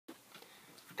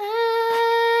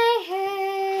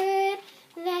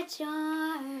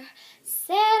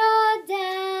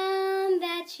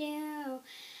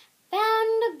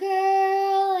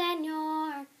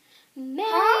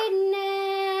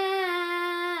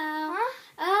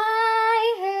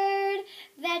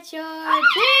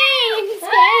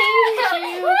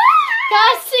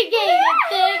'Cause she gave you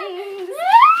things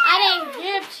I didn't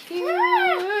give to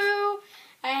you.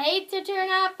 I hate to turn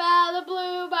up out of the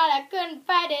blue, but I couldn't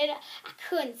fight it. I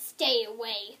couldn't stay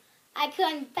away. I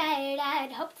couldn't fight it.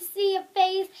 I'd hope to see your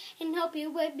face and hope you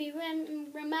would be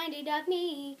reminded of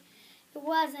me. It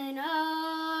wasn't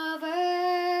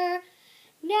over.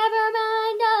 Never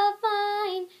mind, I'll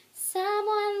find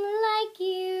someone like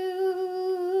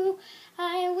you.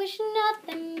 I wish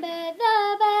nothing but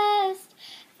the best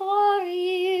for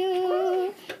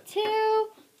you.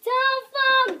 Don't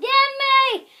forget me.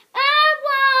 I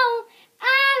won't. I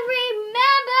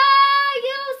remember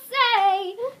you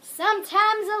say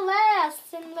sometimes it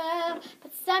lasts in love,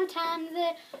 but sometimes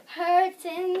it hurts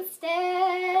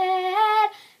instead.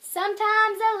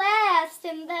 Sometimes it lasts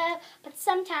in love, but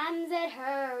sometimes it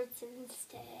hurts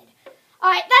instead.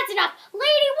 Alright, that's enough.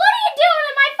 Lady, what are you doing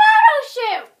in my photo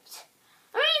shoot?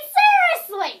 I mean,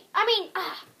 seriously.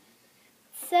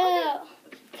 So,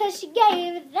 'cause she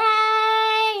gave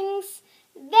thanks.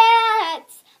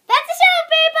 That's the show,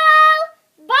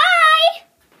 people. Bye.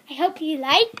 I hope you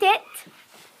liked it.